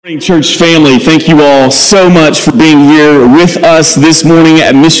Morning, church family. Thank you all so much for being here with us this morning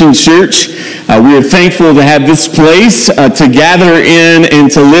at Mission Church. We are thankful to have this place to gather in and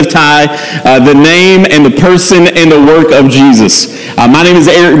to lift high the name and the person and the work of Jesus. My name is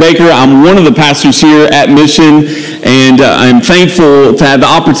Eric Baker. I'm one of the pastors here at Mission, and I'm thankful to have the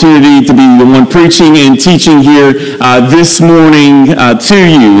opportunity to be the one preaching and teaching here this morning to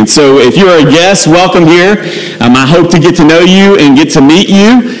you. And so if you're a guest, welcome here. I hope to get to know you and get to meet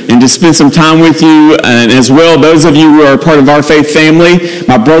you and to spend some time with you. And as well, those of you who are part of our faith family,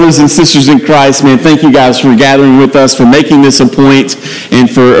 my brothers and sisters in Christ, man, thank you guys for gathering with us, for making this a point, and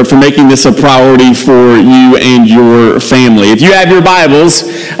for making this a priority for you and your family. If you have your Bibles,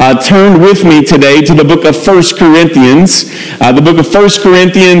 turn with me today to the book of 1 Corinthians. The book of 1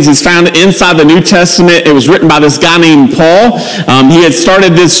 Corinthians is found inside the New Testament. It was written by this guy named Paul. He had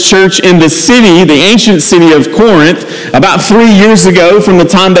started this church in the city, the ancient city of Corinth, about 3 years ago. From the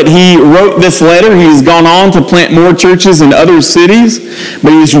time that he wrote this letter, he's gone on to plant more churches in other cities,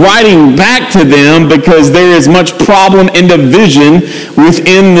 but he's writing back to them because there is much problem and division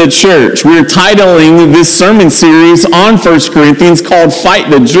within the church. We're titling this sermon series on 1 Corinthians called Fight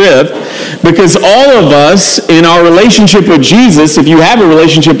the Drift, because all of us in our relationship with Jesus, if you have a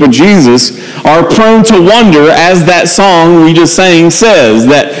relationship with Jesus, are prone to wonder, as that song we just sang says,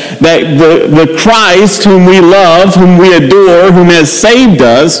 that the Christ whom we love, whom we adore, whom has saved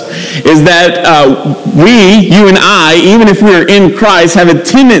us, is that you and I, even if we are in Christ, have a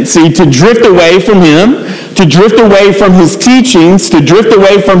tendency to drift away from Him, to drift away from His teachings, to drift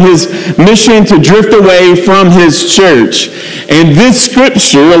away from His mission, to drift away from His church. And this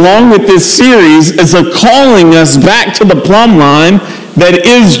scripture, along with this series, is calling us back to the plumb line that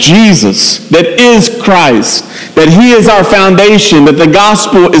is Jesus, that is Christ, that He is our foundation, that the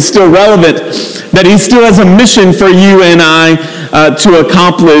gospel is still relevant, that He still has a mission for you and I to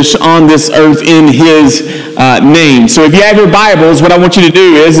accomplish on this earth in His name. So if you have your Bibles, what I want you to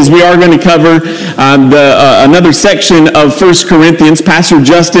do is we are going to cover another section of 1 Corinthians. Pastor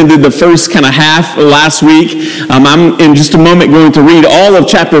Justin did the first kind of half last week. I'm in just a moment going to read all of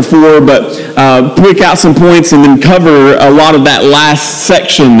chapter 4, but pick out some points and then cover a lot of that last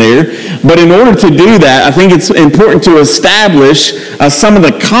section there. But in order to do that, I think it's important to establish some of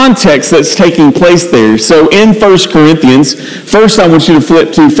the context that's taking place there. So in 1 Corinthians, first I want you to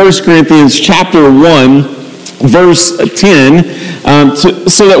flip to 1 Corinthians chapter 1, verse 10,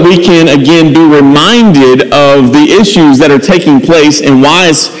 so that we can again be reminded of the issues that are taking place and why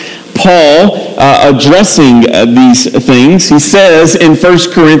is Paul addressing these things. He says in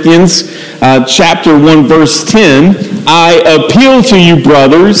 1 Corinthians chapter 1, verse 10, I appeal to you,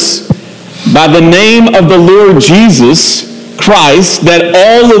 brothers, by the name of the Lord Jesus Christ, that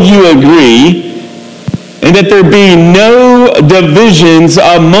all of you agree, and that there be no divisions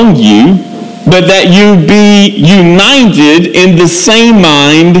among you, but that you be united in the same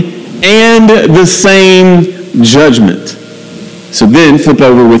mind and the same judgment. So then, flip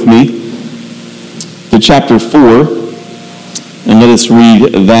over with me to chapter 4, and let us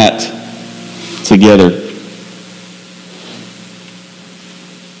read that together.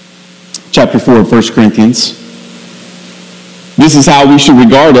 Chapter 4 of 1 Corinthians. This is how we should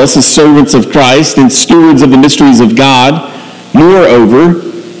regard us as servants of Christ and stewards of the mysteries of God. Moreover,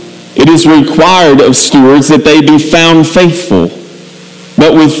 it is required of stewards that they be found faithful.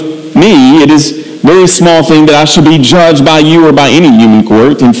 But with me, it is a very small thing that I should be judged by you or by any human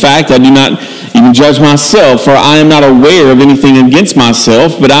court. In fact, I do not even judge myself, for I am not aware of anything against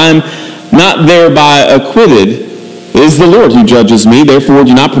myself, but I am not thereby acquitted. It is the Lord who judges me. Therefore,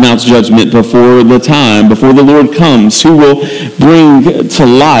 do not pronounce judgment before the Lord comes, who will bring to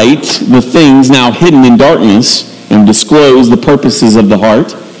light the things now hidden in darkness and disclose the purposes of the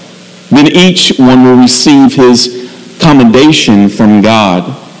heart. Then each one will receive his commendation from God.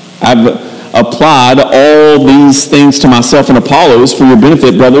 I've applied all these things to myself and Apollos for your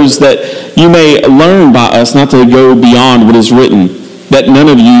benefit, brothers, that you may learn by us not to go beyond what is written, that none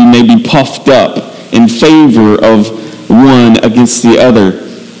of you may be puffed up in favor of one against the other.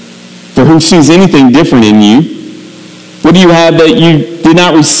 For who sees anything different in you? What do you have that you did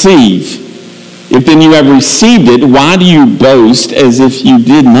not receive? If then you have received it, why do you boast as if you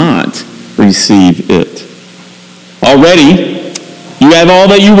did not receive it? Already you have all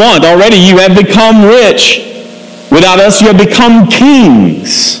that you want. Already you have become rich. Without us you have become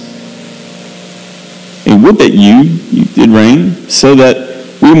kings. And would that you did reign, so that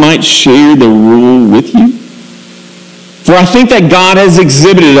we might share the rule with you? For I think that God has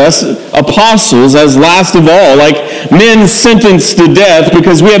exhibited us apostles as last of all, like men sentenced to death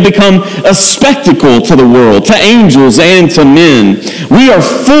because we have become a spectacle to the world, to angels and to men. We are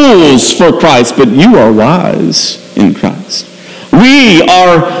fools for Christ, but you are wise in Christ. We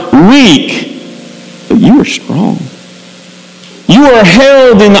are weak, but you are strong. You are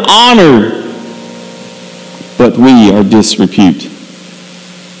held in honor, but we are disrepute.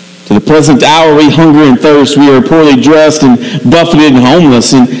 To the present hour we hunger and thirst. We are poorly dressed and buffeted and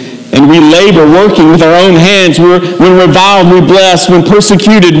homeless, and we labor working with our own hands. When reviled, we bless. When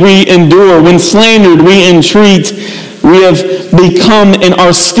persecuted, we endure. When slandered, we entreat. We have become and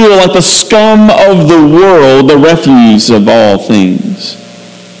are still like the scum of the world, the refuse of all things.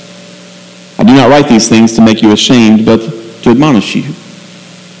 I do not write these things to make you ashamed, but to admonish you,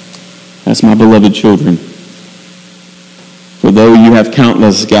 as my beloved children. For though you have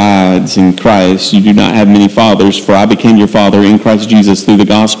countless guides in Christ, you do not have many fathers, for I became your father in Christ Jesus through the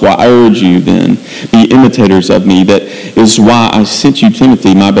gospel. I urge you then, be imitators of me. That is why I sent you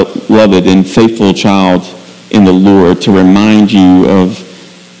Timothy, my beloved and faithful child in the Lord, to remind you of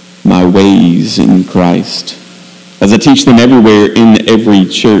my ways in Christ, as I teach them everywhere in every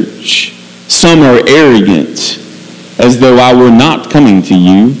church. Some are arrogant, as though I were not coming to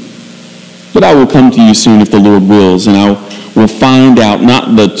you, but I will come to you soon if the Lord wills, and I will find out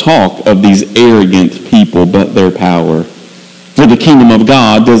not the talk of these arrogant people, but their power. For the kingdom of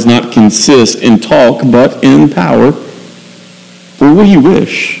God does not consist in talk, but in power. For what do you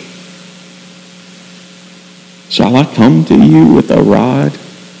wish? Shall I come to you with a rod,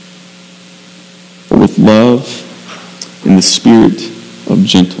 or with love in the spirit of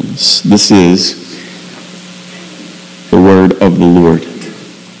gentleness? This is the word of the Lord.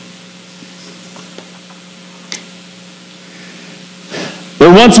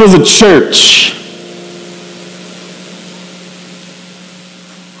 There once was a church.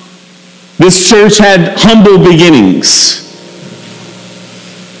 This church had humble beginnings.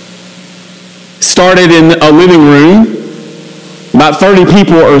 Started in a living room, about 30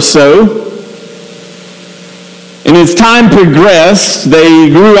 people or so. And as time progressed, they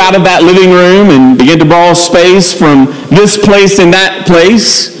grew out of that living room and began to borrow space from this place and that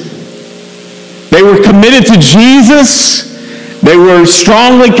place. They were committed to Jesus. They were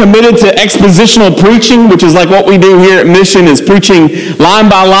strongly committed to expositional preaching, which is like what we do here at Mission, is preaching line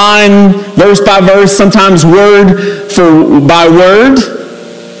by line, verse by verse, sometimes word by word.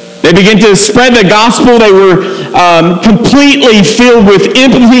 They began to spread the gospel. They were completely filled with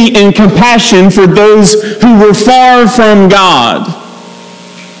empathy and compassion for those who were far from God.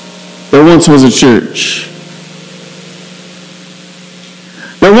 There once was a church.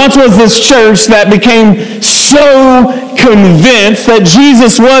 There once was this church that became so convinced that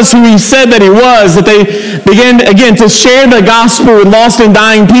Jesus was who he said that he was, that they began again to share the gospel with lost and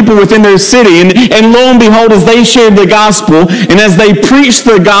dying people within their city. And lo and behold, as they shared the gospel and as they preached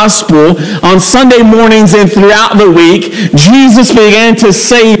the gospel on Sunday mornings and throughout the week, Jesus began to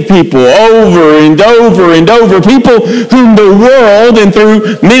save people over and over and over. People whom the world and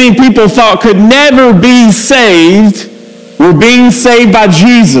through many people thought could never be saved were being saved by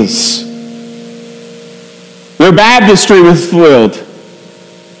Jesus. Their baptistry was filled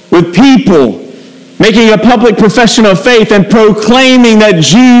with people making a public profession of faith and proclaiming that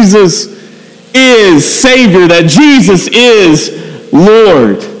Jesus is Savior, that Jesus is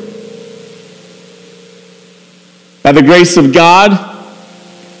Lord. By the grace of God,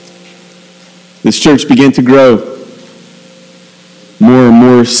 this church began to grow. More and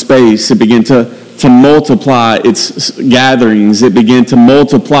more space. It began to multiply its gatherings. It began to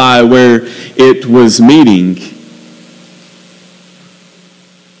multiply where it was meeting.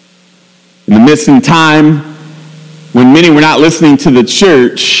 In the midst of time when many were not listening to the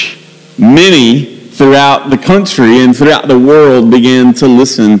church, many throughout the country and throughout the world began to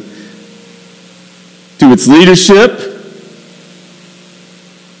listen to its leadership,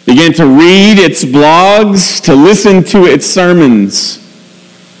 began to read its blogs, to listen to its sermons.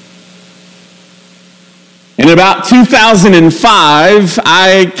 In about 2005,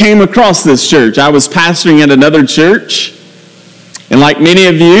 I came across this church. I was pastoring at another church, and like many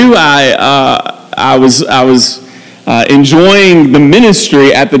of you, I was enjoying the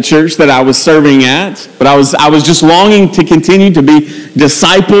ministry at the church that I was serving at. But I was just longing to continue to be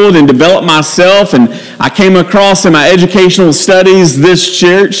discipled and develop myself. And I came across in my educational studies this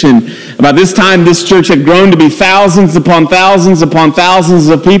church, and by this time, this church had grown to be thousands upon thousands upon thousands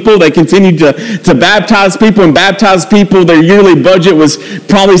of people. They continued to baptize people and baptize people. Their yearly budget was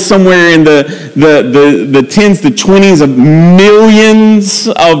probably somewhere in the tens to 20s of millions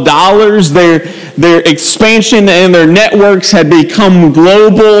of dollars. Their expansion and their networks had become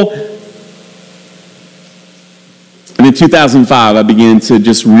global. And in 2005, I began to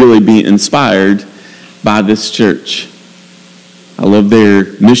just really be inspired by this church. I love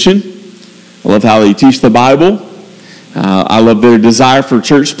their mission. I love how they teach the Bible. I love their desire for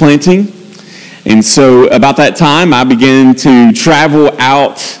church planting. And so about that time, I began to travel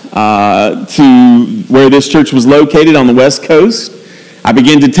out to where this church was located on the West Coast. I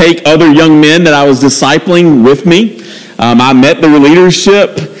began to take other young men that I was discipling with me. I met their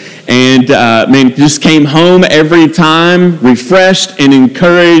leadership and just came home every time refreshed and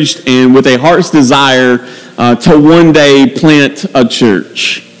encouraged and with a heart's desire to one day plant a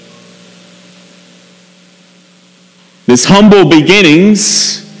church. This humble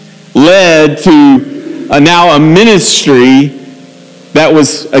beginnings led to now a ministry that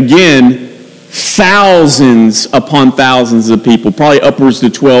was, again, thousands upon thousands of people, probably upwards to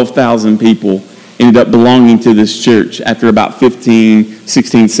 12,000 people ended up belonging to this church after about 15,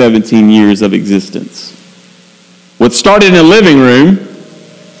 16, 17 years of existence. What started in a living room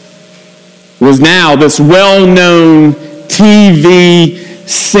was now this well-known TV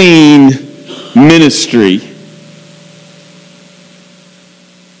scene ministry.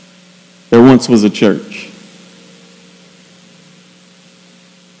 There once was a church.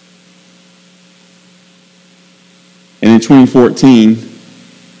 And in 2014,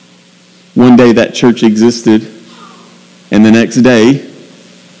 one day that church existed, and the next day,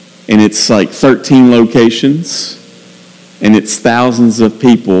 and it's like 13 locations, and it's thousands of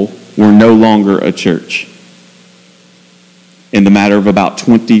people, were no longer a church in the matter of about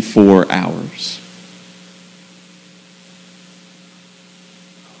 24 hours.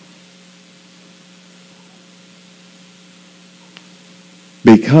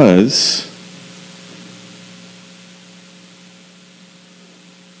 Because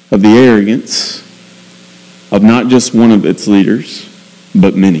of the arrogance of not just one of its leaders,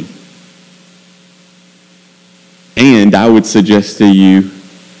 but many. And I would suggest to you,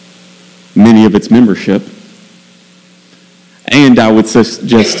 many of its membership. And I would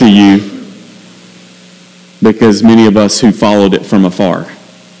suggest to you, because many of us who followed it from afar.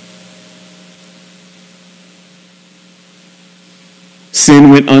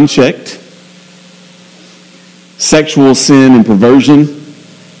 Sin went unchecked. Sexual sin and perversion.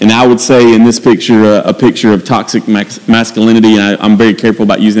 And I would say in this picture, a picture of toxic masculinity. And I'm very careful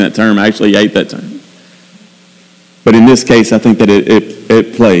about using that term. I actually hate that term. But in this case, I think that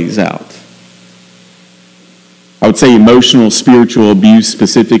it plays out. I would say emotional, spiritual abuse,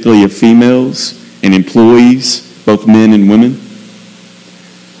 specifically of females and employees, both men and women.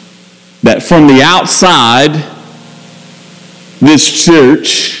 That from the outside, this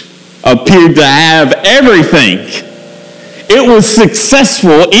church appeared to have everything. It was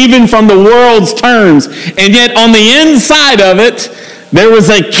successful even from the world's terms. And yet on the inside of it, there was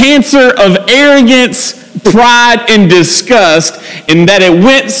a cancer of arrogance, pride, and disgust, and that it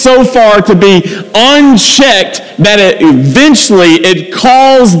went so far to be unchecked that it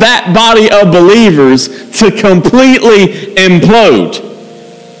caused that body of believers to completely implode.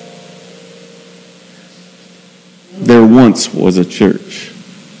 There once was a church.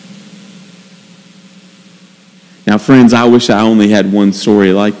 Now, friends, I wish I only had one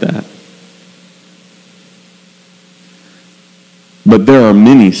story like that. But there are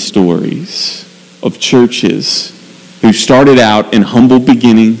many stories of churches who started out in humble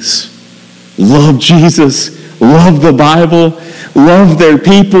beginnings, loved Jesus, loved the Bible, loved their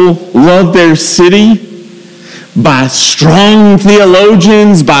people, loved their city, by strong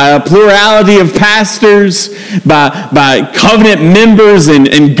theologians, by a plurality of pastors, by covenant members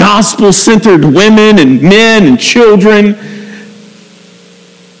and gospel-centered women and men and children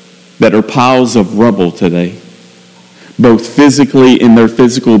that are piles of rubble today, both physically in their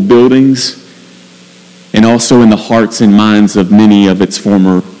physical buildings and also in the hearts and minds of many of its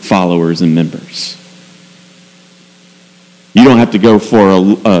former followers and members. You don't have to go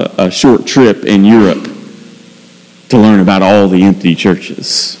for a short trip in Europe to learn about all the empty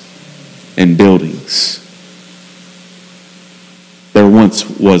churches and buildings. There once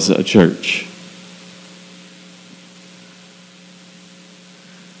was a church.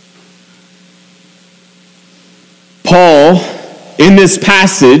 Paul, in this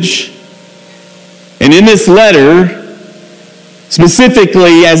passage and in this letter,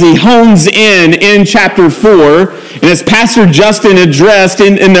 Specifically, as he hones in chapter 4, and as Pastor Justin addressed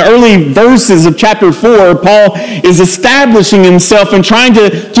in the early verses of chapter 4, Paul is establishing himself and trying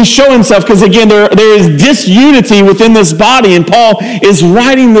to show himself, because again, there is disunity within this body, and Paul is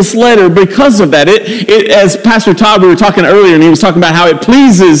writing this letter because of that. As Pastor Todd, we were talking earlier, and he was talking about how it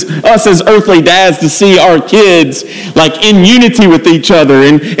pleases us as earthly dads to see our kids like in unity with each other,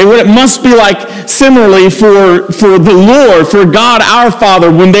 and what it must be like similarly for the Lord, for God our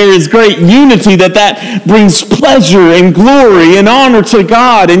Father, when there is great unity, that brings pleasure and glory and honor to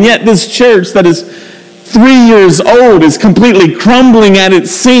God. And yet this church that is 3 years old is completely crumbling at its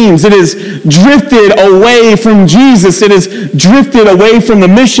seams. It has drifted away from Jesus. It has drifted away from the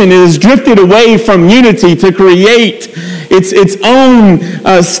mission. It has drifted away from unity to create its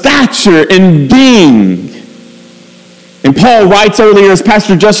own stature and being. And Paul writes earlier, as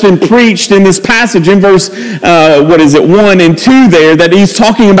Pastor Justin preached in this passage in verse, 1 and 2 there, that he's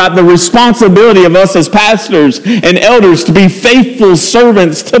talking about the responsibility of us as pastors and elders to be faithful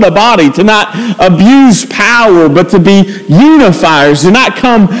servants to the body, to not abuse power, but to be unifiers, to not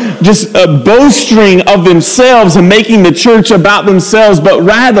come just boasting of themselves and making the church about themselves, but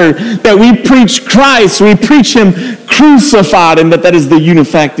rather that we preach Christ, we preach him crucified, and that is the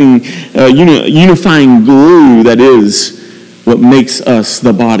unifying glue that is what makes us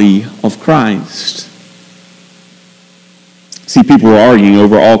the body of Christ. See, people were arguing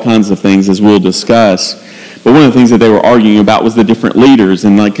over all kinds of things, as we'll discuss. But one of the things that they were arguing about was the different leaders.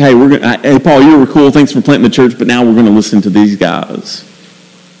 And like, hey, hey, Paul, you were cool. Thanks for planting the church. But now we're going to listen to these guys.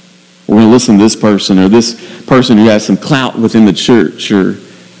 We're going to listen to this person, or this person who has some clout within the church, or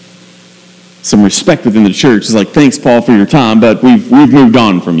some respect within the church. It's like, thanks, Paul, for your time, but we've moved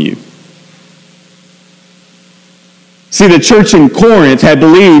on from you. See, the church in Corinth had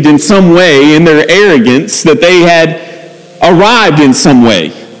believed in some way, in their arrogance, that they had arrived in some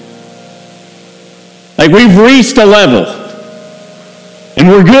way. Like, we've reached a level, and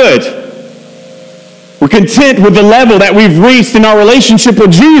we're good. We're content with the level that we've reached in our relationship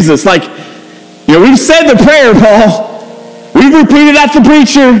with Jesus. Like, we've said the prayer, Paul. We've repeated that to the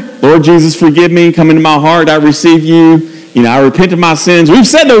preacher. Lord Jesus, forgive me. Come into my heart. I receive you. I repent of my sins. We've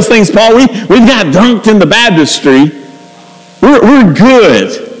said those things, Paul. We've got dunked in the baptistry. We're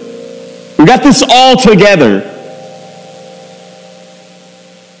good. We got this all together.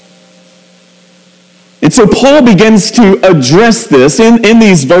 And so Paul begins to address this in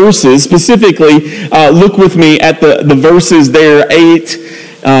these verses. Specifically, look with me at the verses there, 8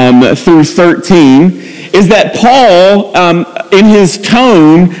 through 13, is that Paul, in his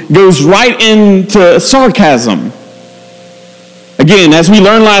tone, goes right into sarcasm. Again, as we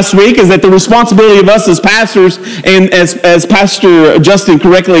learned last week, is that the responsibility of us as pastors, and as Pastor Justin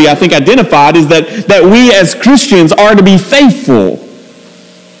correctly, I think, identified, is that we as Christians are to be faithful.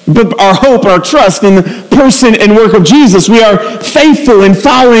 But our hope, our trust in the person and work of Jesus, we are faithful in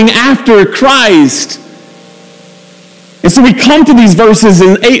following after Christ. And so we come to these verses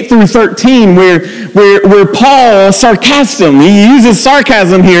in 8 through 13 where Paul he uses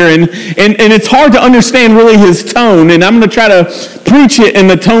sarcasm here, and it's hard to understand really his tone, and I'm going to try to preach it in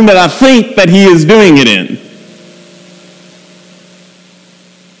the tone that I think that he is doing it in.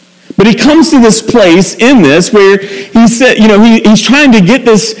 But he comes to this place in this where he said, he's trying to get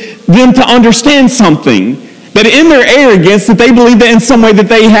them to understand something. That in their arrogance, that they believe that in some way that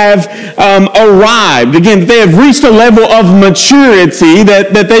they have arrived. Again, that they have reached a level of maturity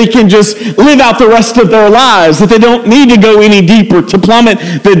that they can just live out the rest of their lives. That they don't need to go any deeper to plummet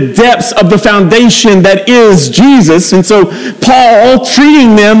the depths of the foundation that is Jesus. And so Paul,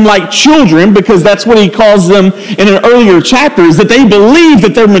 treating them like children, because that's what he calls them in an earlier chapter, is that they believe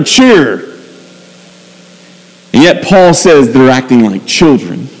that they're mature. And yet Paul says they're acting like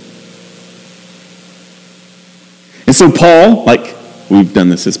children. And so Paul, like we've done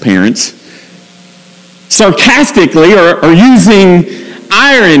this as parents, sarcastically, or using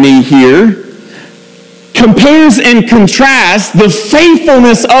irony here, compares and contrasts the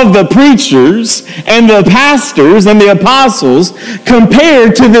faithfulness of the preachers and the pastors and the apostles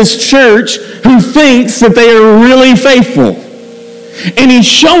compared to this church who thinks that they are really faithful. And he's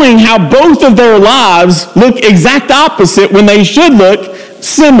showing how both of their lives look exact opposite when they should look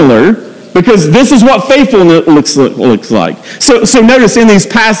similar. Because this is what faithfulness looks like. So notice in these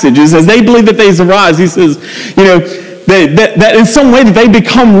passages, as they believe that they've arrived, he says, that in some way that they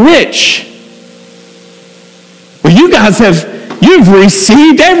become rich. Well, you've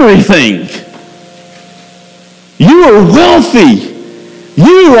received everything. You are wealthy.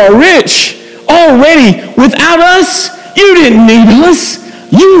 You are rich already. Without us, you didn't need us.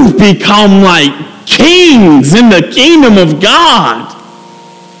 You've become like kings in the kingdom of God.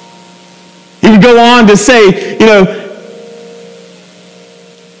 He would go on to say,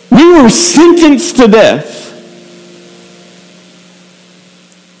 we were sentenced to death.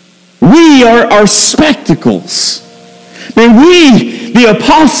 We are spectacles. Man, we, the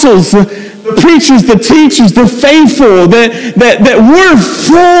apostles, the preachers, the teachers, the faithful, that we're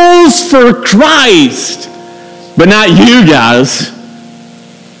fools for Christ. But not you guys.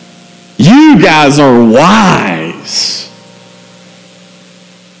 You guys are wise.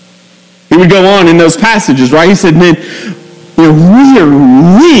 He would go on in those passages, right? He said, man, we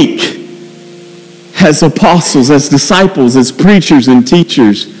are weak as apostles, as disciples, as preachers and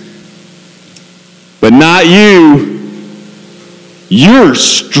teachers. But not you. You're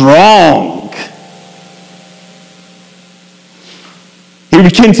strong. He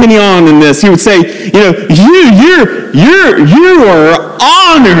would continue on in this. He would say, you are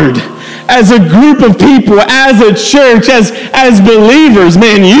honored as a group of people, as a church, as believers.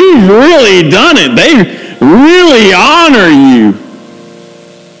 Man, you've really done it. They really honor you.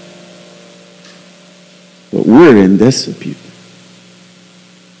 But we're in disrepute.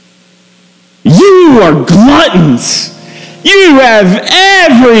 You are gluttons. You have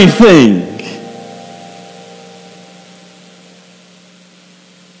everything.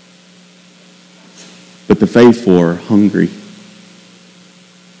 But the faithful are hungry.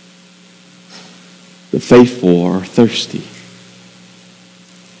 The faithful are thirsty.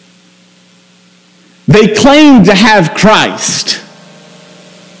 They claim to have Christ.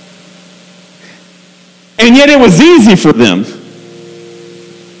 And yet it was easy for them.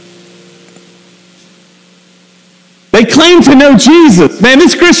 They claim to know Jesus. Man,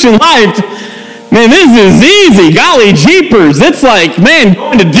 this Christian life, man, this is easy. Golly jeepers. It's like, man,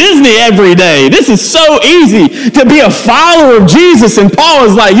 going to Disney every day. This is so easy to be a follower of Jesus. And Paul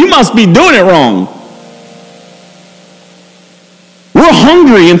is like, you must be doing it wrong. We're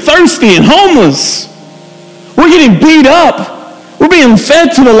hungry and thirsty and homeless. We're getting beat up. We're being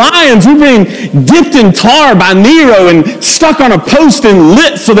fed to the lions. We're being dipped in tar by Nero and stuck on a post and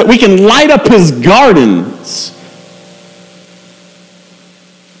lit so that we can light up his gardens.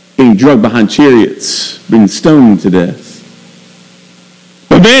 Being drugged behind chariots, being stoned to death.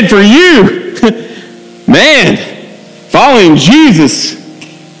 But man, for you, man, following Jesus,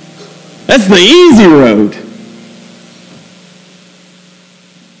 that's the easy road.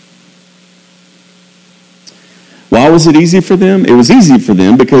 Why was it easy for them? It was easy for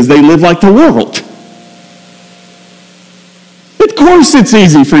them because they live like the world. Of course it's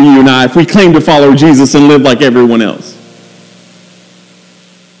easy for you and I if we claim to follow Jesus and live like everyone else.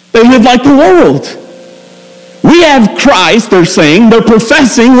 They live like the world. We have Christ, they're saying, they're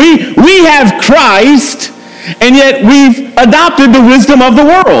professing, we have Christ, and yet we've adopted the wisdom of the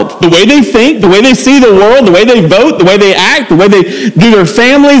world. The way they think, the way they see the world, the way they vote, the way they act, the way they do their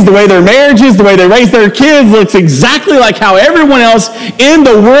families, the way their marriages, the way they raise their kids looks exactly like how everyone else in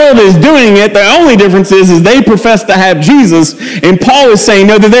the world is doing it. The only difference is they profess to have Jesus, and Paul is saying,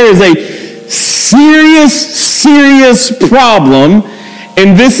 no, that there is a serious problem.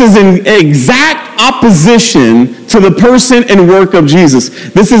 And this is in exact opposition to the person and work of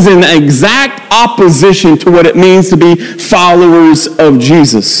Jesus. This is in exact opposition to what it means to be followers of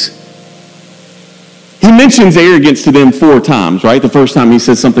Jesus. He mentions arrogance to them 4 times, right? The first time he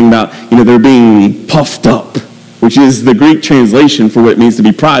says something about, they're being puffed up, which is the Greek translation for what it means to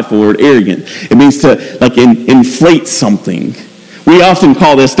be prideful or arrogant. It means to inflate something. We often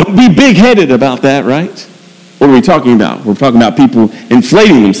call this, don't be big-headed about that, right? What are we talking about? We're talking about people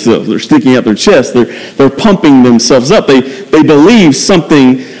inflating themselves. They're sticking out their chest. They're pumping themselves up. They believe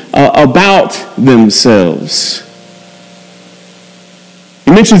something about themselves.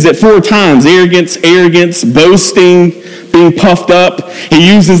 He mentions it 4 times. Arrogance, boasting, being puffed up.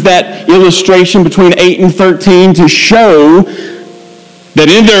 He uses that illustration between 8 and 13 to show that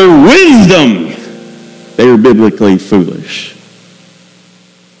in their wisdom, they were biblically foolish.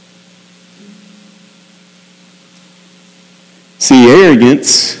 See,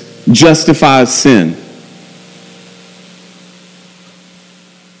 arrogance justifies sin.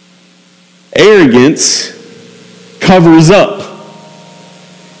 Arrogance covers up.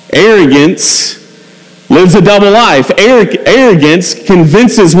 Arrogance lives a double life. Arrogance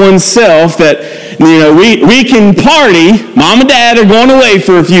convinces oneself that, we can party. Mom and dad are going away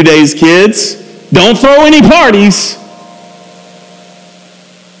for a few days, kids. Don't throw any parties.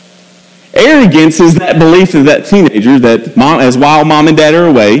 Arrogance is that belief of that teenager that while mom and dad are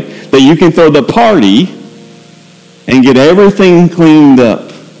away, that you can throw the party and get everything cleaned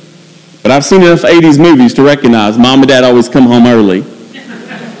up. But I've seen enough 80s movies to recognize mom and dad always come home early.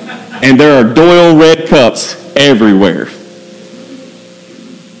 and there are Doyle red cups everywhere.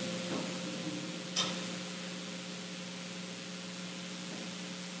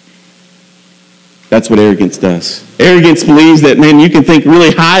 That's what arrogance does. Arrogance believes that, man, you can think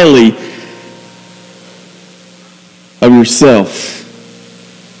really highly of yourself.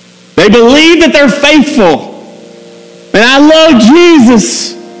 They believe that they're faithful. And I love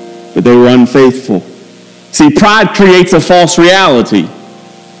Jesus, but they were unfaithful. See, pride creates a false reality.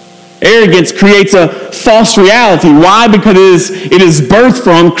 Arrogance creates a false reality. Why? Because it is birthed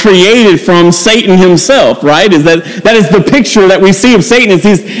from, created from Satan himself, right? That is the picture that we see of Satan, is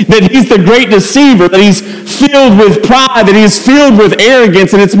that he's the great deceiver, that he's filled with pride, that he's filled with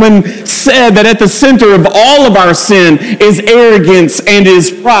arrogance. And it's been said that at the center of all of our sin is arrogance and is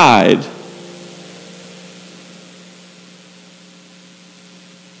pride.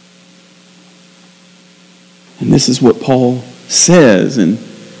 And this is what Paul says, and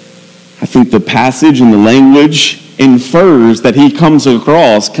I think the passage and the language infers that he comes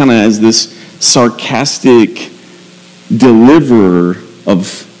across kind of as this sarcastic deliverer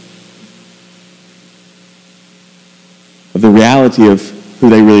of the reality of who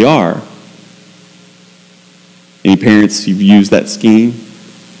they really are. Any parents, you've used that scheme?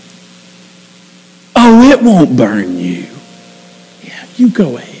 Oh, it won't burn you. Yeah, you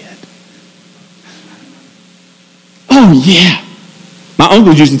go ahead. Oh, yeah. My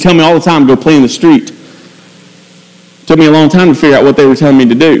uncles used to tell me all the time to go play in the street. It took me a long time to figure out what they were telling me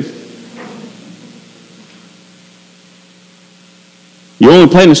to do. You only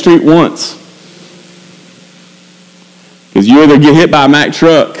play in the street once. Because you either get hit by a Mack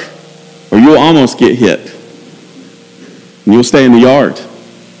truck or you'll almost get hit. And you'll stay in the yard.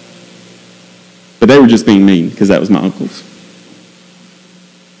 But they were just being mean because that was my uncles.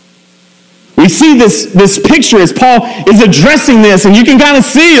 We see this picture as Paul is addressing this, and you can kind of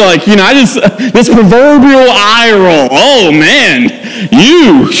see, this proverbial eye roll. Oh man,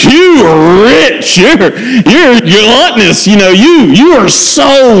 you are rich, you're gluttonous. You are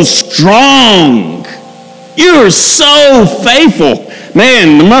so strong. You are so faithful.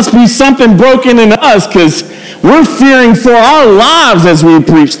 Man, there must be something broken in us because we're fearing for our lives as we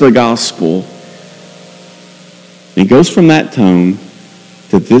preach the gospel. It goes from that tone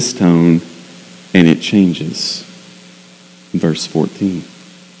to this tone. And it changes in verse 14.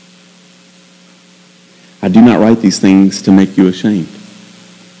 I do not write these things to make you ashamed,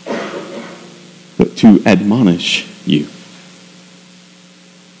 but to admonish you.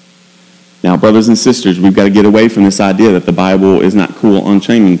 Now, brothers and sisters, we've got to get away from this idea that the Bible is not cool on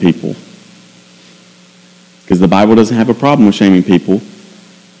shaming people. Because the Bible doesn't have a problem with shaming people.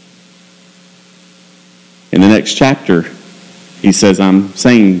 In the next chapter, he says, I'm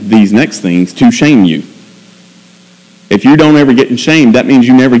saying these next things to shame you. If you don't ever get shamed, that means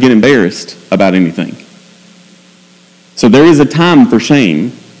you never get embarrassed about anything. So there is a time for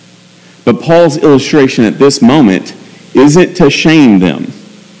shame, but Paul's illustration at this moment isn't to shame them.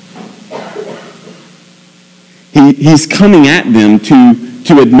 He's coming at them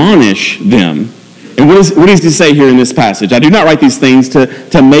to admonish them. And what does he say here in this passage? I do not write these things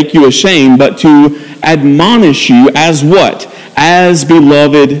to make you ashamed, but to admonish you as what? As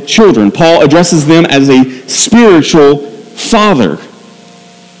beloved children. Paul addresses them as a spiritual father.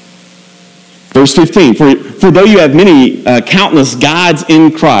 Verse 15, for though you have many countless gods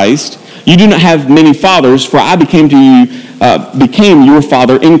in Christ, you do not have many fathers, for I became your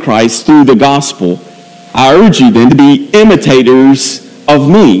father in Christ through the gospel. I urge you then to be imitators of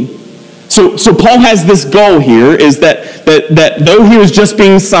me. So Paul has this goal here, is that though he was just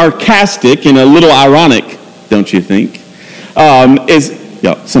being sarcastic and a little ironic, don't you think?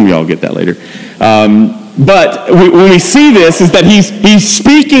 Some of y'all get that later. But when we see this, is that he's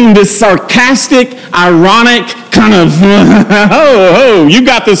speaking this sarcastic, ironic kind of, oh, you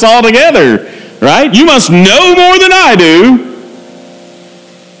got this all together, right? You must know more than I do.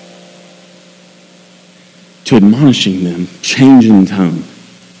 To admonishing them, changing tone.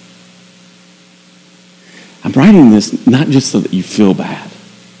 I'm writing this not just so that you feel bad.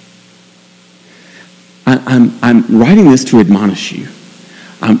 I'm writing this to admonish you.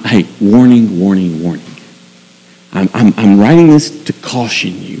 Hey, warning, warning, warning. I'm writing this to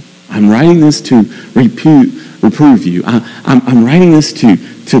caution you. I'm writing this to reprove you. I'm writing this to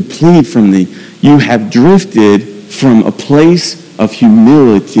plead from you have drifted from a place of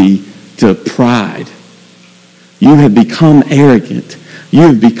humility to pride. You have become arrogant. You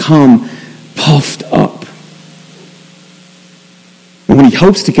have become puffed up. And what he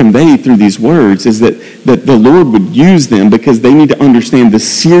hopes to convey through these words is that the Lord would use them because they need to understand the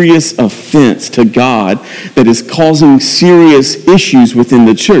serious offense to God that is causing serious issues within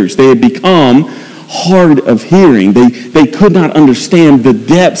the church. They had become hard of hearing. They could not understand the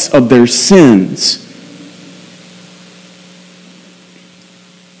depths of their sins.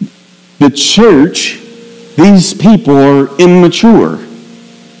 The church, these people are immature.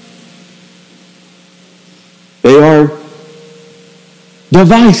 They are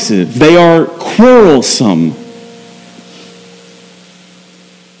divisive. They are quarrelsome.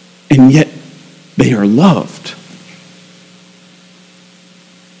 And yet they are loved.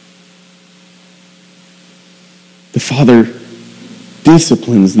 The Father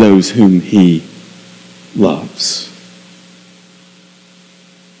disciplines those whom he loves.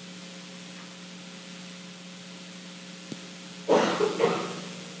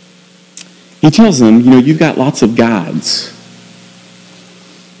 He tells them, you've got lots of guides.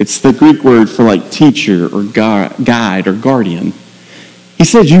 It's the Greek word for like teacher or guide or guardian. He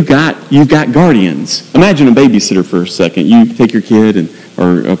says you've got guardians. Imagine a babysitter for a second. You take your kid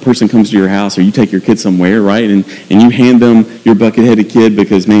or a person comes to your house, or you take your kid somewhere, right? And you hand them your bucket-headed kid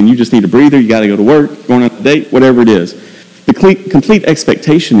because, man, you just need a breather, you got to go to work, going on a date, whatever it is. The complete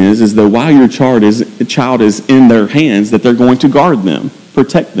expectation is that while your child is in their hands, that they're going to guard them,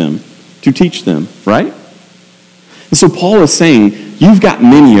 protect them, to teach them, right? And so Paul is saying, you've got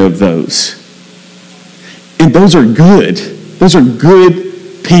many of those. And those are good. Those are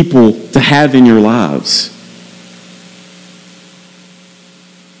good people to have in your lives.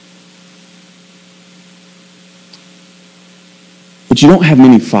 But you don't have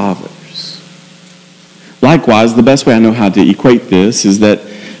many fathers. Likewise, the best way I know how to equate this is that,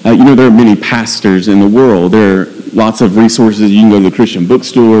 there are many pastors in the world. There are lots of resources. You can go to the Christian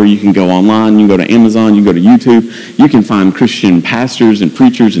bookstore. You can go online. You can go to Amazon. You can go to YouTube. You can find Christian pastors and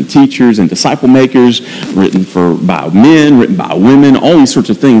preachers and teachers and disciple makers written by men, written by women, all these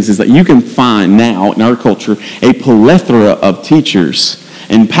sorts of things. Is that you can find now in our culture a plethora of teachers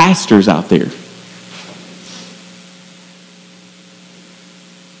and pastors out there.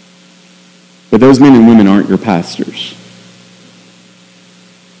 But those men and women aren't your pastors.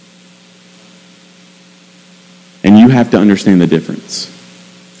 And you have to understand the difference.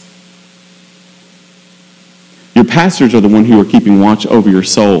 Your pastors are the one who are keeping watch over your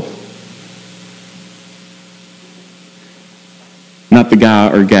soul. Not the guy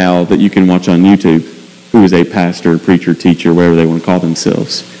or gal that you can watch on YouTube who is a pastor, preacher, teacher, whatever they want to call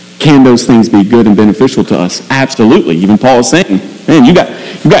themselves. Can those things be good and beneficial to us? Absolutely. Even Paul is saying, man, you got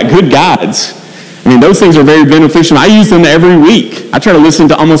good guides. I mean, those things are very beneficial. I use them every week. I try to listen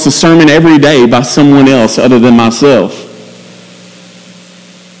to almost a sermon every day by someone else other than myself.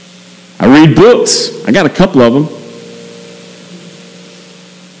 I read books. I got a couple of them.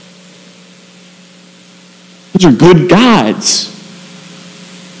 Those are good guides.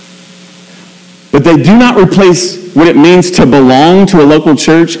 But they do not replace what it means to belong to a local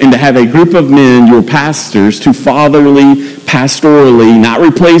church and to have a group of men, your pastors, to fatherly, pastorally, not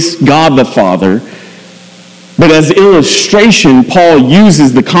replace God the Father. But as illustration, Paul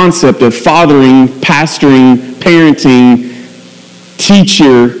uses the concept of fathering, pastoring, parenting,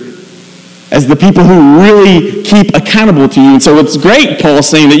 teacher, as the people who really keep accountable to you. And so it's great, Paul's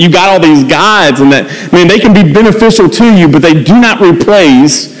saying, that you got all these guides and that, man, they can be beneficial to you, but they do not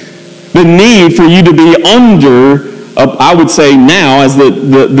replace the need for you to be under, I would say now, as the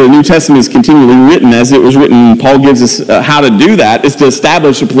New Testament is continually written, as it was written, Paul gives us how to do that, is to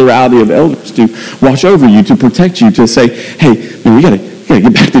establish a plurality of elders to watch over you, to protect you, to say, hey, man, we gotta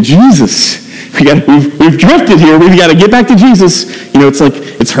get back to Jesus. We've drifted here. We've got to get back to Jesus. It's like,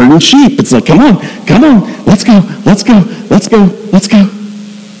 it's herding sheep. It's like, come on, let's go.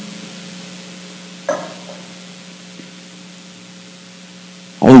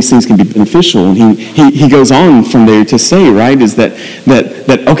 All these things can be beneficial. And he goes on from there to say, right, is that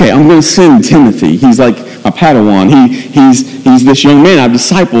okay, I'm going to send Timothy. He's like my Padawan. He's this young man I've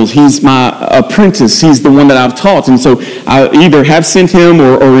disciples. He's my apprentice. He's the one that I've taught. And so I either have sent him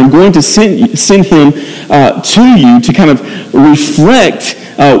or am going to send him to you to kind of reflect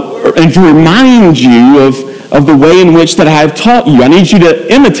and to remind you of the way in which that I have taught you. I need you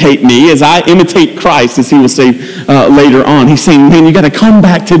to imitate me as I imitate Christ, as he will say later on. He's saying, man, you got to come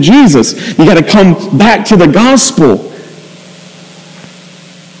back to Jesus. You got to come back to the gospel.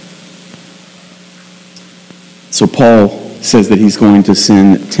 So Paul says that he's going to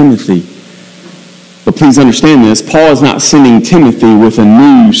send Timothy. But please understand this, Paul is not sending Timothy with a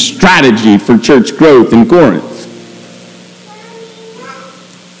new strategy for church growth in Corinth.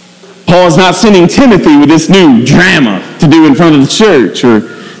 Paul is not sending Timothy with this new drama to do in front of the church, or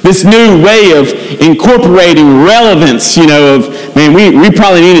this new way of incorporating relevance, of, man, we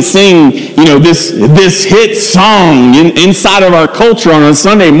probably need to sing, this hit song inside of our culture on a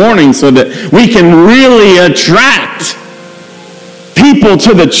Sunday morning so that we can really attract people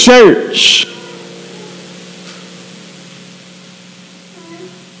to the church.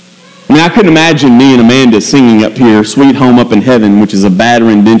 I couldn't imagine me and Amanda singing up here, Sweet Home Up in Heaven, which is a bad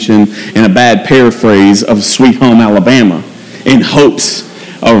rendition and a bad paraphrase of Sweet Home Alabama, in hopes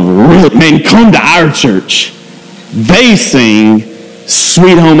of really, man, come to our church. They sing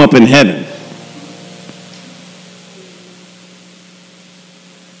Sweet Home Up in Heaven.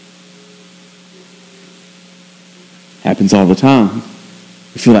 Happens all the time.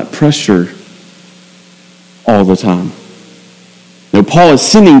 You feel that pressure all the time. Paul is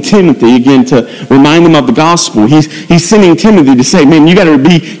sending Timothy, again, to remind them of the gospel. He's sending Timothy to say, man, you got to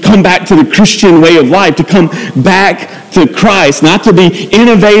come back to the Christian way of life, to come back to Christ, not to be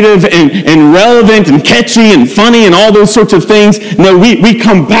innovative and relevant and catchy and funny and all those sorts of things. No, we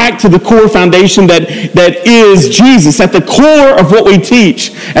come back to the core foundation that is Jesus. At the core of what we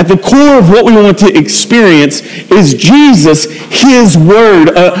teach, at the core of what we want to experience is Jesus, His Word,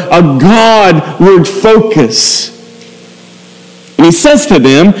 a God-word focus. And he says to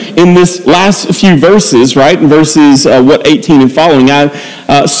them in this last few verses, right, in verses 18 and following,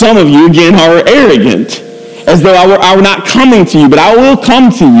 some of you, again, are arrogant, as though I were not coming to you, but I will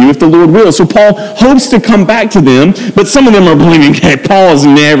come to you if the Lord will. So Paul hopes to come back to them, but some of them are believing, hey, Paul is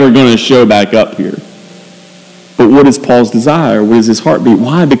never going to show back up here. But what is Paul's desire? What is his heartbeat?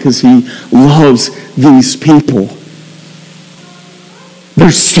 Why? Because he loves these people.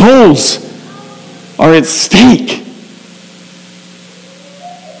 Their souls are at stake.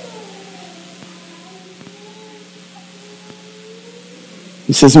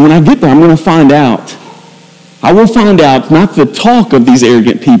 He says, when I get there, I'm going to find out. I will find out not the talk of these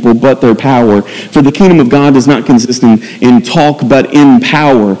arrogant people, but their power. For the kingdom of God does not consist in talk, but in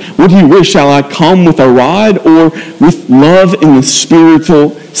power. What do you wish? Shall I come with a rod, or with love in the spirit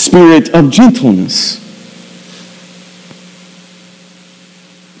of gentleness?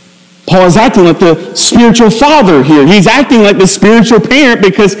 Paul is acting like the spiritual father here. He's acting like the spiritual parent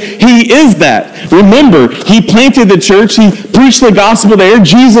because he is that. Remember, he planted the church. He preached the gospel there.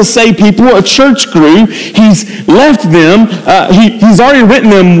 Jesus saved people. A church grew. He's left them. He's already written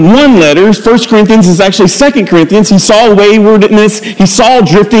them one letter. 1 Corinthians is actually 2 Corinthians. He saw waywardness. He saw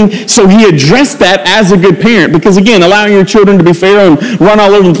drifting. So he addressed that as a good parent. Because again, allowing your children to be feral and run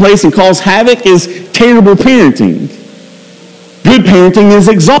all over the place and cause havoc is terrible parenting. Good parenting is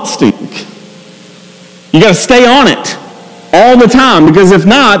exhausting. You got to stay on it all the time, because if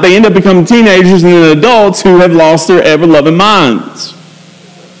not, they end up becoming teenagers and then adults who have lost their ever-loving minds.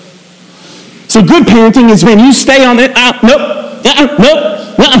 So good parenting is when you stay on it. Nope.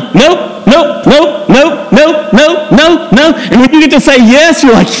 And when you get to say yes,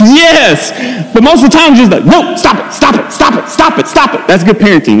 you're like, yes. But most of the time, you're just like, no, stop it. That's good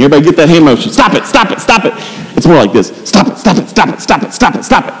parenting. Everybody get that hand motion. Stop it. It's more like this. Stop it.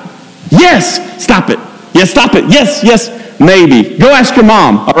 Yes, stop it. Yes, stop it. Yes, maybe. Go ask your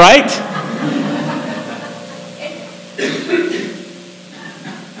mom, all right?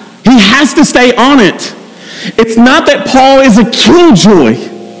 He has to stay on it. It's not that Paul is a killjoy.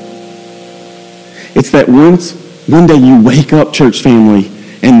 It's that one day you wake up, church family,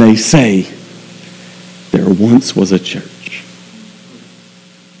 and they say, there once was a church.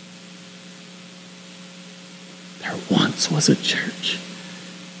 There once was a church.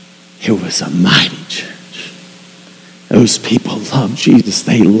 It was a mighty church. Those people loved Jesus.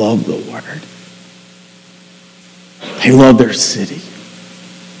 They loved the Word. They loved their city.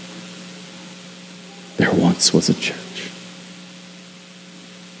 There once was a church.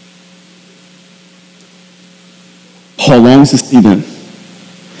 Paul longs to see them.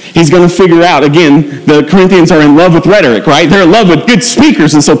 He's going to figure out, again, the Corinthians are in love with rhetoric, right? They're in love with good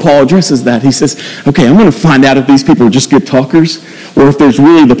speakers, and so Paul addresses that. He says, okay, I'm going to find out if these people are just good talkers or if there's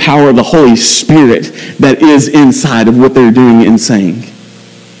really the power of the Holy Spirit that is inside of what they're doing and saying.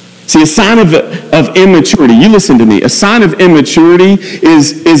 See, a sign of immaturity, you listen to me, a sign of immaturity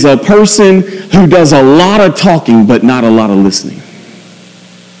is a person who does a lot of talking but not a lot of listening.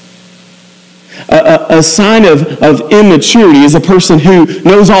 A sign of immaturity is a person who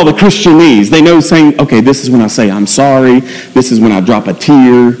knows all the Christianese. They know saying, okay, this is when I say I'm sorry. This is when I drop a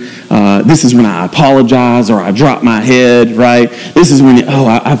tear. This is when I apologize or I drop my head, right? This is when,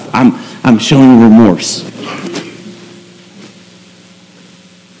 I'm showing remorse.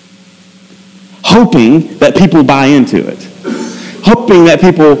 Hoping that people buy into it. hoping that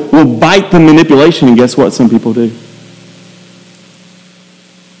people will bite the manipulation, and guess what? Some people do.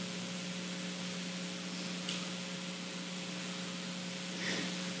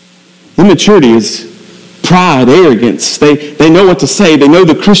 Immaturity is pride, arrogance. They know what to say. They know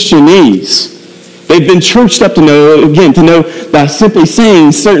the Christianese. They've been churched up to know by simply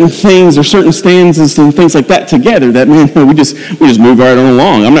saying certain things or certain stanzas and things like that together, that, man, we just move right on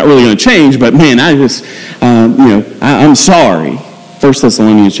along. I'm not really going to change, but, man, I'm sorry. 1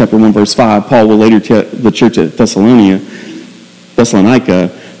 Thessalonians chapter 1, verse 5, Paul will later tell the church at Thessalonica,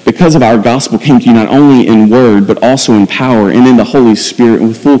 because of our gospel came to you not only in word, but also in power and in the Holy Spirit and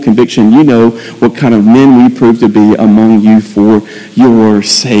with full conviction. You know what kind of men we prove to be among you for your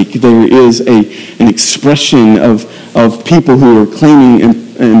sake. There is an expression of people who are claiming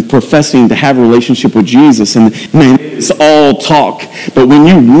and professing to have a relationship with Jesus. And, man, it's all talk. But when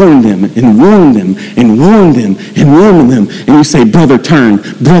you warn them and warn them and warn them and warn them, and you say, brother, turn,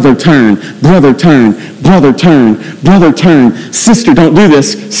 brother, turn, brother, turn, brother, turn, brother, turn, sister, don't do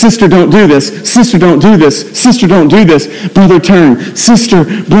this, sister, don't do this, sister, don't do this, sister, don't do this, brother, turn, sister,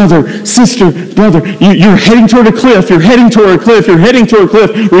 brother, you're heading toward a cliff, you're heading toward a cliff, you're heading toward a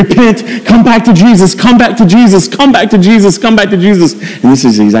cliff, repent, come back to Jesus, come back to Jesus, come back to Jesus, come back to Jesus. And this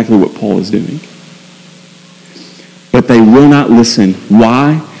is exactly what Paul is doing. But they will not listen.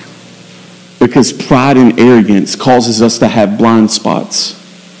 Why? Because pride and arrogance causes us to have blind spots.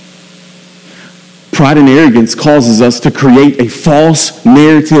 Pride and arrogance causes us to create a false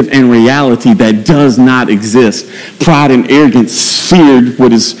narrative and reality that does not exist. Pride and arrogance feared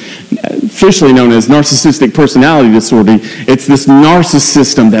what is officially known as narcissistic personality disorder. It's this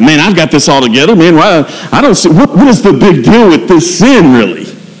narcissism that, man, I've got this all together. Man, I don't see, what is the big deal with this sin, really?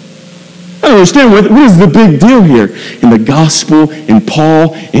 I don't understand what is the big deal here. And the gospel and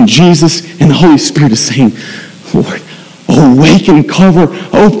Paul and Jesus and the Holy Spirit is saying, Lord, awaken, cover,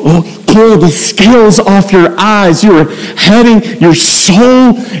 pull the scales off your eyes. You are heading, your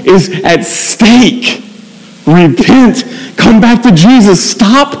soul is at stake. Repent, come back to Jesus.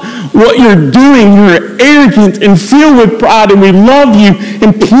 Stop what you're doing. You're arrogant and filled with pride, and we love you.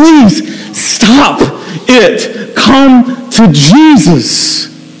 And please stop it. Come to Jesus.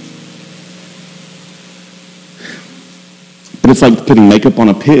 But it's like putting makeup on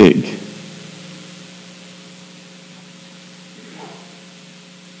a pig.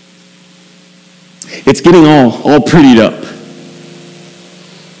 It's getting all prettied up.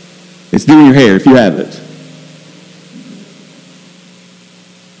 It's doing your hair if you have it.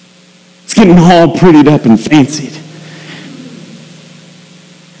 It's getting all prettied up and fancied.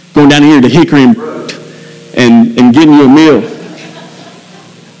 Going down here to Hickory and Brook and getting you a meal.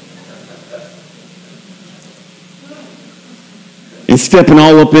 And stepping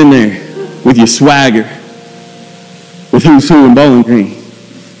all up in there with your swagger, with who's who in Bowling Green.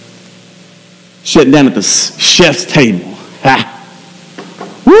 Sitting down at the chef's table. Ha!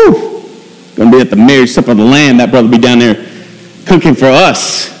 Woo! Going to be at the marriage supper of the Lamb. That brother be down there cooking for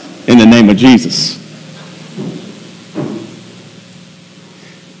us in the name of Jesus.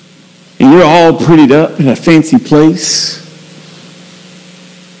 And you're all prettied up in a fancy place.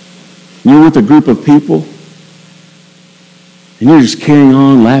 You're with a group of people. And you're just carrying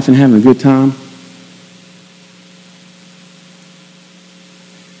on, laughing, having a good time.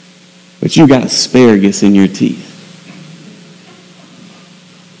 But you got asparagus in your teeth.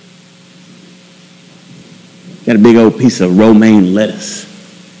 Got a big old piece of romaine lettuce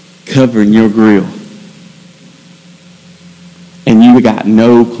covering your grill. And you got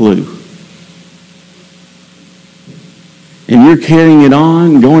no clue. And you're carrying it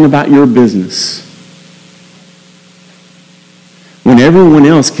on, going about your business. When everyone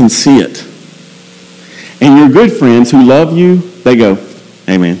else can see it. And your good friends who love you, they go,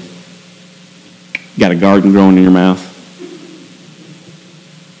 hey man, you got a garden growing in your mouth.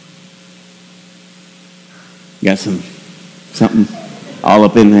 You got something all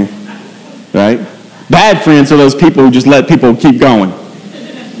up in there, right? Bad friends are those people who just let people keep going.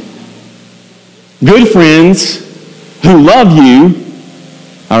 Good friends who love you,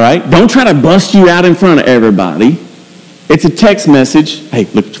 all right, don't try to bust you out in front of everybody. It's a text message. Hey,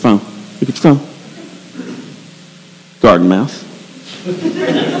 look at your phone. Look at your phone. Garden mouth.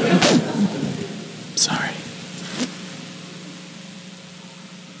 Sorry.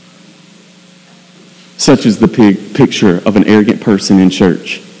 Such is the picture of an arrogant person in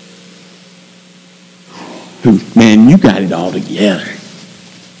church. Who, man, you got it all together.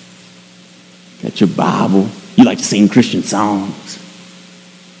 Got your Bible. You like to sing Christian songs.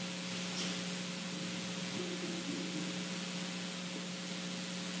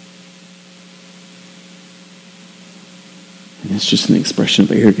 And it's just an expression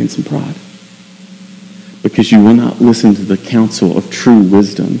of arrogance and pride. Because you will not listen to the counsel of true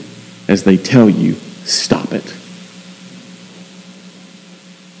wisdom as they tell you, stop it.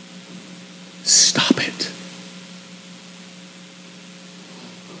 Stop it.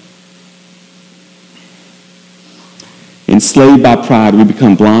 Enslaved by pride, we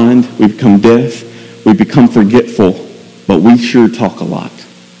become blind, we become deaf, we become forgetful, but we sure talk a lot.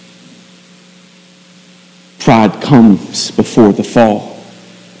 Pride comes before the fall.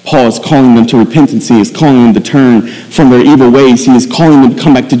 Paul is calling them to repentance. He is calling them to turn from their evil ways. He is calling them to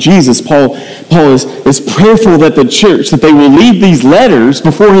come back to Jesus. Paul is prayerful that the church, that they will leave these letters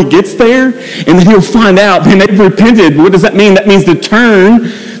before he gets there, and then he'll find out, man, they've repented. What does that mean? That means to turn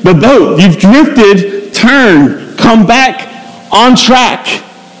the boat. You've drifted, turn, come back on track.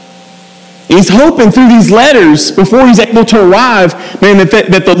 He's hoping through these letters, before he's able to arrive, man,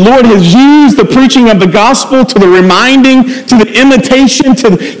 that the Lord has used the preaching of the gospel to the reminding, to the imitation,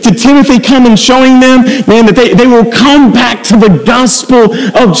 to Timothy coming showing them, man, that they will come back to the gospel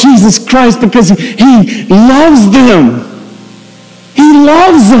of Jesus Christ because he loves them. He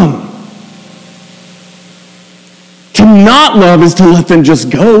loves them. To not love is to let them just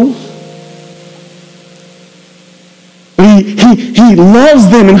go. He loves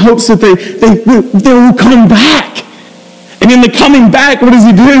them in hopes that they will come back. And in the coming back, what does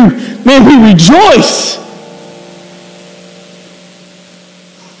he do? Man, we rejoice.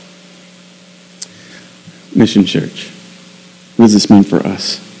 Mission Church, what does this mean for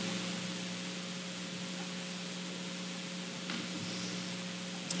us?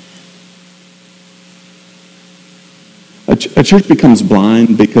 A church becomes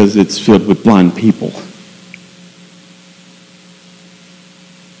blind because it's filled with blind people.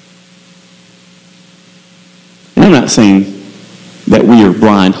 I'm not saying that we are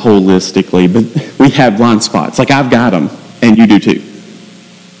blind holistically, but we have blind spots. Like I've got them, and you do too.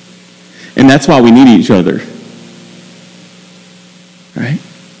 And that's why we need each other. Right?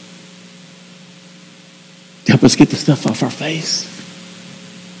 To help us get the stuff off our face.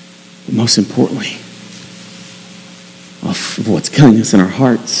 But most importantly, of what's killing us in our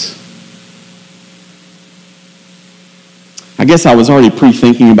hearts. I guess I was already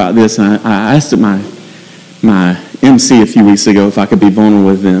pre-thinking about this, and I asked my MC a few weeks ago if I could be vulnerable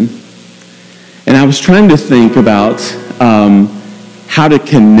with them. And I was trying to think about how to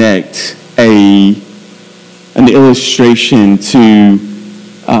connect an illustration to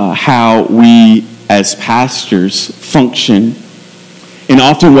how we as pastors function, and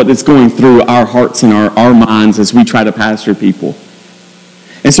often what is going through our hearts and our minds as we try to pastor people.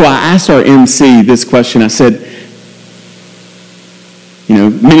 And so I asked our MC this question. I said,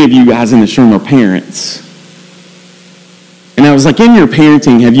 many of you guys in this room are parents. And I was like, in your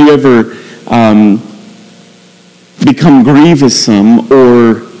parenting, have you ever become grievous-some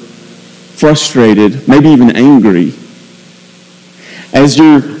or frustrated, maybe even angry, as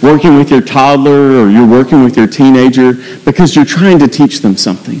you're working with your toddler or you're working with your teenager because you're trying to teach them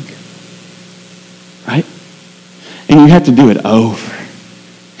something, right? And you have to do it over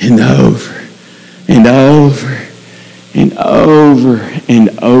and over and over and over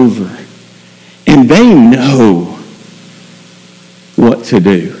and over. And they know what to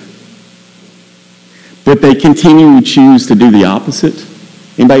do. But they continue to choose to do the opposite.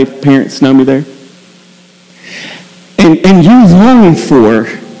 Anybody, parents, know me there? And you long for,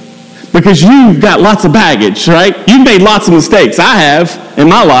 because you've got lots of baggage, right? You've made lots of mistakes. I have in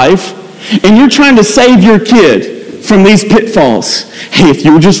my life. And you're trying to save your kid from these pitfalls. Hey, if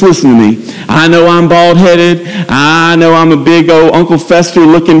you would just listen to me. I know I'm bald-headed. I know I'm a big old Uncle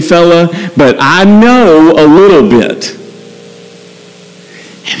Fester-looking fella. But I know a little bit.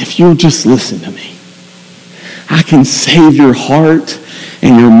 And if you'll just listen to me, I can save your heart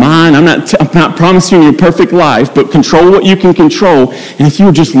and your mind. I'm not promising you a perfect life, but control what you can control. And if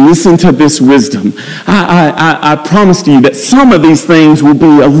you'll just listen to this wisdom, I promise to you that some of these things will be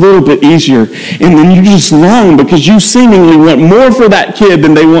a little bit easier. And then you just long because you seemingly want more for that kid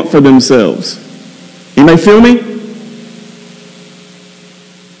than they want for themselves. You may feel me?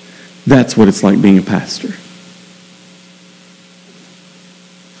 That's what it's like being a pastor.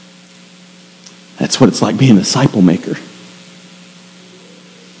 That's what it's like being a disciple maker.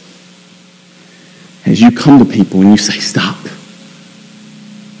 As you come to people and you say, stop.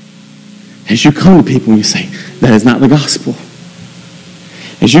 As you come to people and you say, that is not the gospel.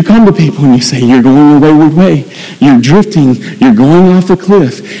 As you come to people and you say, you're going a wayward way. You're drifting. You're going off a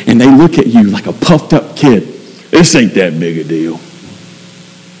cliff. And they look at you like a puffed up kid. This ain't that big a deal.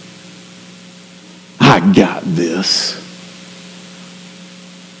 I got this.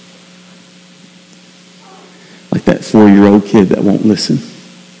 Like that that 4-year-old kid that won't listen.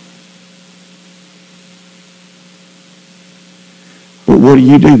 But what do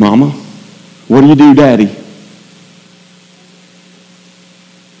you do, Mama? What do you do, Daddy?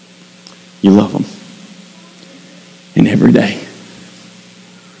 You love them. And every day.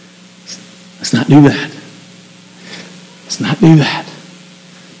 Let's not do that. Let's not do that.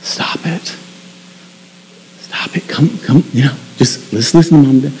 Stop it. Stop it. Come, just let's listen to Mom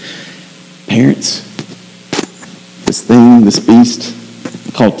and Dad. Parents, this beast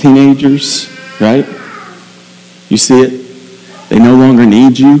called teenagers, right? You see it? They no longer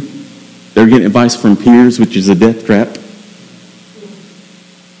need you. They're getting advice from peers, which is a death trap.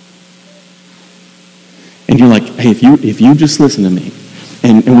 And you're like, hey, if you just listen to me,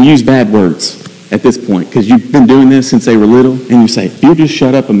 and we use bad words at this point, because you've been doing this since they were little, and you say, if you just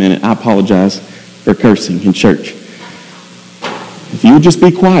shut up a minute, I apologize for cursing in church. If you would just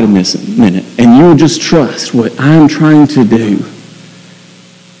be quiet a minute, and you would just trust what I'm trying to do,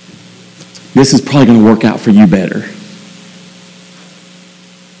 this is probably going to work out for you better.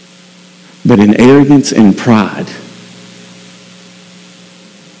 But in arrogance and pride,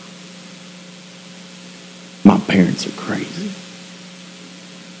 my parents are crazy.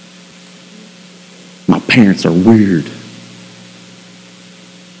 My parents are weird.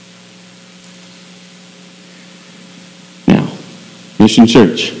 Now, Mission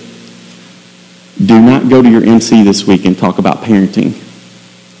Church, do not go to your MC this week and talk about parenting.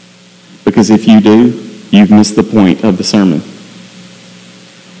 Because if you do, you've missed the point of the sermon.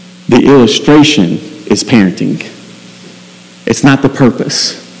 The illustration is parenting. It's not the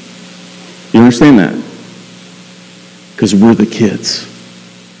purpose. You understand that? Because we're the kids.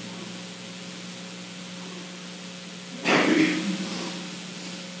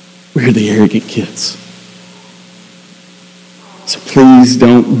 We're the arrogant kids. So please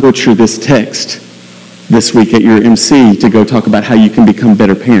don't butcher this text this week at your MC to go talk about how you can become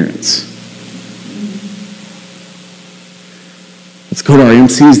better parents. Let's go to our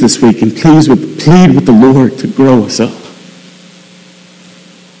MCs this week and plead with the Lord to grow us up.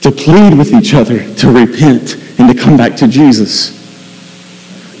 To plead with each other to repent and to come back to Jesus.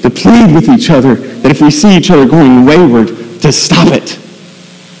 To plead with each other that if we see each other going wayward, to stop it.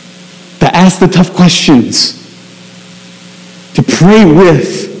 To ask the tough questions. To pray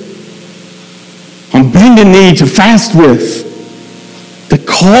with. On bended knee, to fast with. To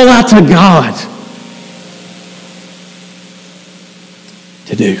call out to God.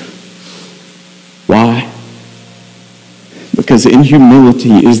 To do. Why? Because in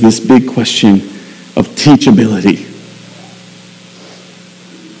humility is this big question of teachability.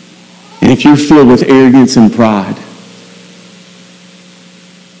 And if you're filled with arrogance and pride,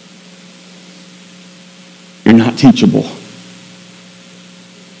 you're not teachable.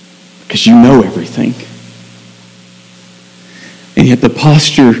 Because you know everything. And yet the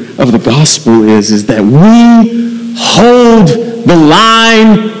posture of the gospel is that we hold the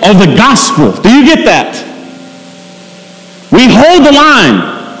line of the gospel. Do you get that? We hold the line.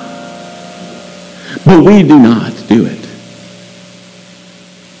 But we do not do it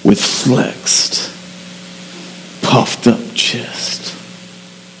with flexed, puffed up chest.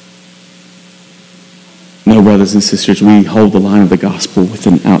 No, brothers and sisters, we hold the line of the gospel with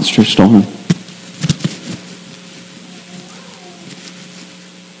an outstretched arm.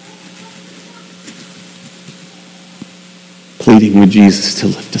 Pleading with Jesus to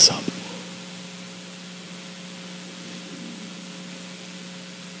lift us up.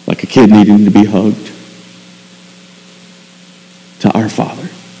 Like a kid needing to be hugged. To our Father,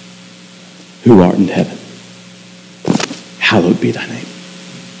 who art in heaven, hallowed be thy name.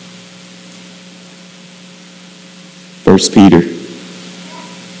 1 Peter.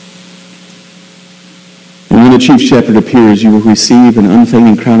 And when the chief shepherd appears, you will receive an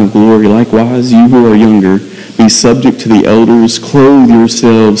unfading crown of glory. Likewise, you who are younger, be subject to the elders. Clothe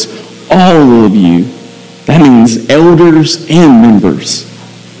yourselves, all of you. That means elders and members.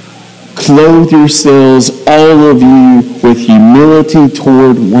 Clothe yourselves, all of you, with humility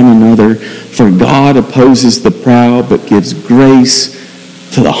toward one another. For God opposes the proud, but gives grace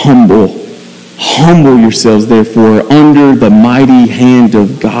to the humble. Humble yourselves, therefore, under the mighty hand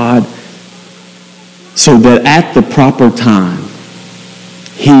of God, so that at the proper time,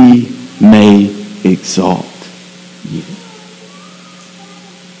 he may exalt you.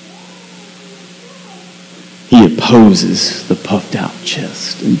 He opposes the puffed out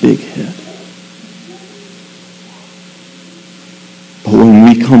chest and big head. But when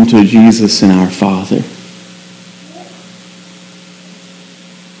we come to Jesus and our Father,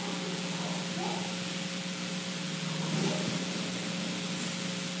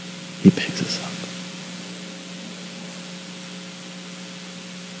 he picks us up.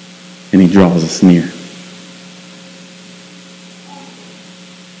 and he draws us near.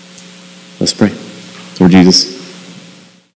 Let's pray. Lord Jesus,